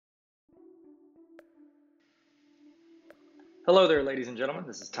Hello there, ladies and gentlemen.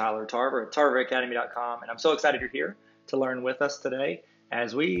 This is Tyler Tarver at tarveracademy.com, and I'm so excited you're here to learn with us today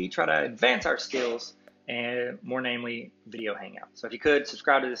as we try to advance our skills and more namely video hangouts. So if you could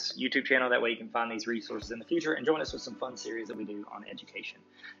subscribe to this YouTube channel, that way you can find these resources in the future and join us with some fun series that we do on education.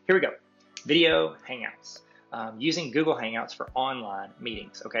 Here we go. Video hangouts. Using Google Hangouts for online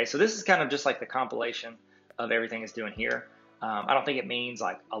meetings. Okay, so this is kind of just like the compilation of everything it's doing here. I don't think it means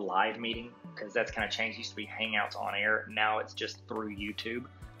like a live meeting because that's kind of changed. It used to be Hangouts on air. Now it's just through YouTube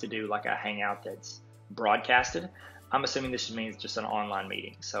to do like a Hangout that's broadcasted. I'm assuming this means just an online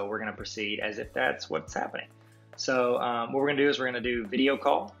meeting. So we're going to proceed as if that's what's happening. So what we're going to do is we're going to do video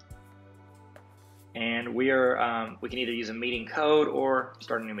call. And we can either use a meeting code or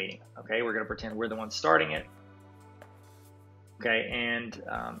start a new meeting. Okay, we're going to pretend we're the ones starting it. Okay, and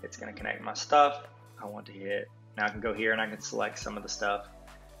it's going to connect my stuff. I want to hit. Now I can go here and I can select some of the stuff,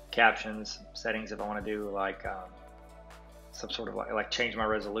 captions, settings if I want to do like some sort of like change my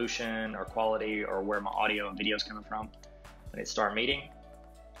resolution or quality or where my audio and video is coming from. And hit start meeting.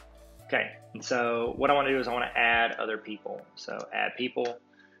 Okay, and so what I want to do is I want to add other people. So add people.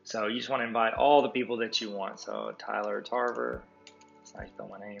 So you just want to invite all the people that you want. So Tyler Tarver, that's how you spell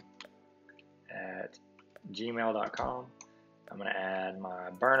my name, at gmail.com. I'm going to add my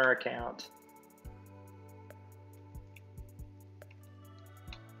burner account.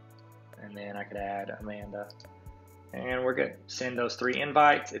 And then I could add Amanda. And we're good. Send those 3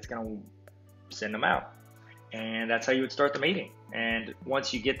 invites. It's going to send them out. And that's how you would start the meeting. And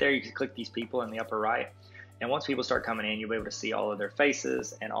once you get there, you can click these people in the upper right. And once people start coming in, you'll be able to see all of their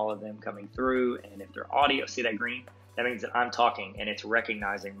faces and all of them coming through. And if their audio, see that green? That means that I'm talking and it's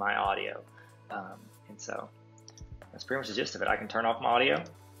recognizing my audio. And so that's pretty much the gist of it. I can turn off my audio.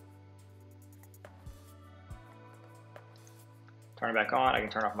 Turn it back on. I can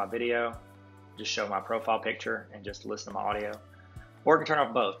turn off my video, just show my profile picture and just listen to my audio. Or I can turn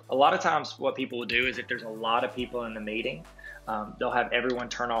off both. A lot of times what people will do is if there's a lot of people in the meeting, they'll have everyone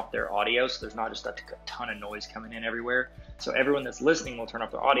turn off their audio so there's not just a ton of noise coming in everywhere. So everyone that's listening will turn off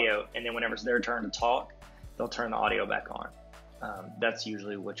their audio, and then whenever it's their turn to talk, they'll turn the audio back on. That's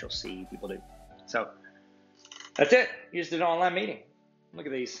usually what you'll see people do. So that's it. You just did an online meeting. Look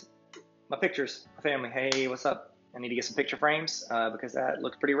at these. My pictures, my family. Hey, what's up? I need to get some picture frames because that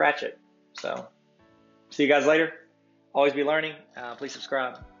looks pretty ratchet. So see you guys later. Always be learning. Please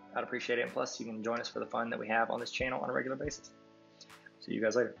subscribe. I'd appreciate it. And plus, you can join us for the fun that we have on this channel on a regular basis. See you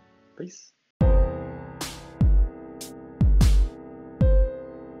guys later. Peace.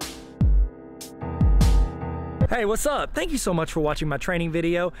 Hey, what's up? Thank you so much for watching my training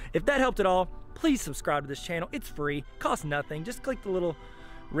video. If that helped at all, please subscribe to this channel. It's free, costs nothing. Just click the little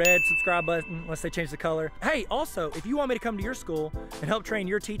red subscribe button unless they change the color. Hey, also, if you want me to come to your school and help train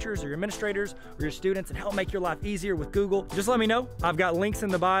your teachers or your administrators or your students and help make your life easier with Google, just let me know. I've got links in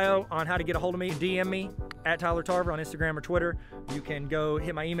the bio on how to get a hold of me. DM me at Tyler Tarver on Instagram or Twitter. You can go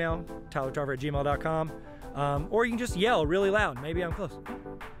hit my email, tylertarver@gmail.com, or you can just yell really loud. Maybe I'm close.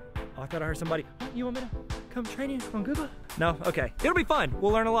 Oh, I thought I heard somebody. You want me to come train you on Google? No? Okay. It'll be fun.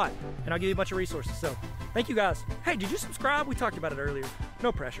 We'll learn a lot. And I'll give you a bunch of resources. So thank you guys. Hey, did you subscribe? We talked about it earlier.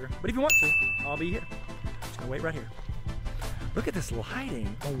 No pressure. But if you want to, I'll be here. Just gonna wait right here. Look at this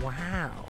lighting. Oh, wow.